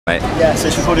Yeah, so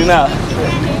it's recording now.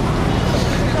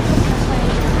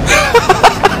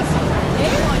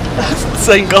 That's the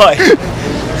same guy.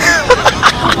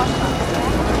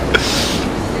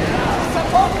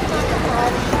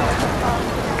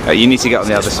 You need to get on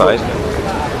the other side.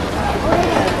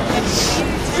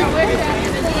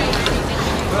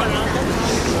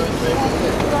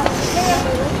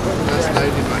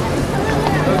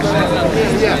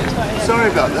 Yeah, sorry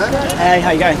about that. Hey,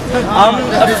 how you going?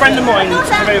 A friend of mine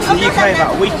came over from the UK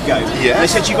about a week ago. Yeah. They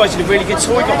said you guys did a really good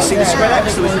tour. You got to see the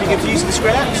Skrillex. It was really good views of the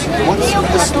Skrillex. What's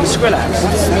The Skrillex.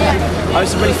 Oh,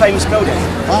 it's a really famous building.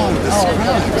 Oh, the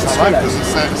Skrillex. I like this.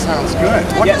 It sounds good.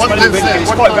 Yeah,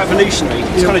 it's quite revolutionary.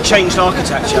 It's kind of changed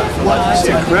architecture. It's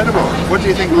incredible. What do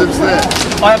you think lives there?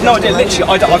 I have no idea. Literally,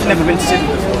 I've never been to Sydney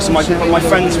before. So my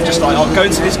friends were just like, "I'll go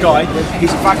and see this guy.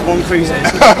 He's a vagabond cruiser,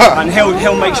 and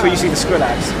he'll make sure you see the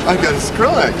Skrillex." I go to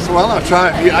Skrillex. Well, I'll try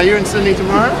it. Are you in Sydney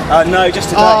tomorrow? No, just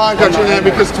today. Oh, I got you there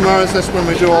because that's when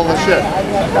we do all the shit.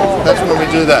 That's when we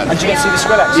do that. And do you get to see the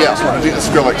Skrillex? Yeah, I do the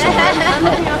Skrillex on there.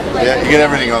 Yeah, you get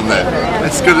everything on there.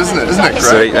 It's good, isn't it? Isn't it great?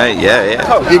 Sweet, mate. Yeah.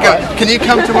 Cool. Can you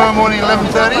come tomorrow morning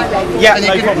 11:30? Yeah,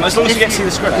 no problem. As long as you get to see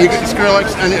the Skrillex. You get the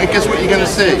Skrillex, and guess what you're going to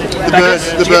see?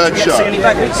 The bird show. See any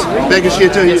Beggars? Beggars you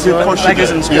do. You do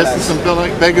Beggars and Skrillex. Yes, there's some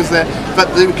Beggars there.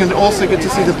 But you can also get to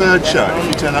see the bird show if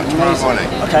you turn up tomorrow morning.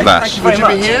 Okay. Nice. Thank you very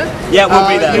much. Would you be here? Yeah, we'll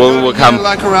be there. We'll come.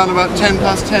 Like around about 10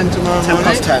 past 10 tomorrow morning. 10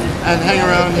 past 10. And hang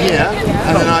around here,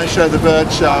 and then I show the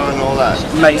bird show and all that.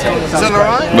 Amazing. Is that all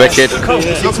right? Wicked. Cool.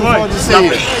 Looking forward to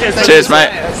seeing you. Cheers,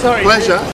 mate. Pleasure.